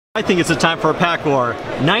I think it's a time for a pack war.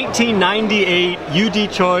 1998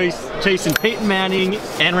 UD choice chasing Peyton Manning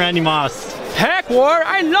and Randy Moss. Pack war?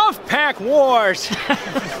 I love pack wars.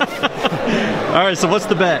 All right, so what's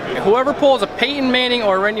the bet? Whoever pulls a Peyton Manning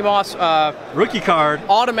or Randy Moss rookie card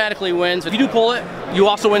automatically wins. If you do pull it, you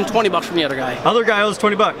also win 20 bucks from the other guy. Other guy owes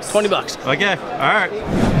 20 bucks. 20 bucks. Okay, all right,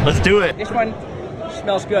 let's do it. This one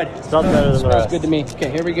smells good. Smells better than the rest. Smells good to me.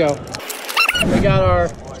 Okay, here we go. We got our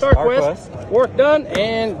Star Quest, work done,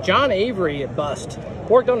 and John Avery at bust.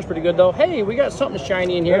 Work done is pretty good though. Hey, we got something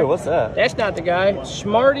shiny in here. Hey, what's that? That's not the guy.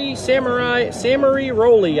 Smarty Samurai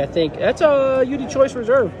Rolly, I think. That's a UD Choice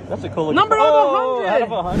Reserve. That's a cool looking. Number out out of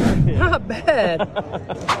 100. Not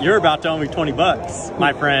bad. You're about to owe me 20 bucks,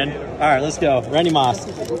 my friend. All right, let's go. Randy Moss.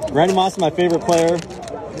 Randy Moss is my favorite player,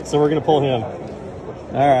 so we're gonna pull him.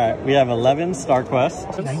 All right, we have 11 Star Quests.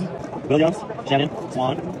 Williams, Shannon,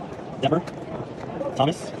 Swan, Deborah,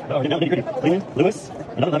 Thomas, Lehman, Lewis,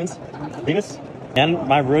 another Lemons, Venus, and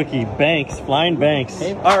my rookie, Banks, Flying Banks.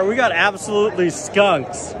 All right, we got absolutely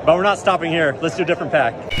skunks, but we're not stopping here. Let's do a different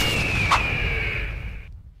pack.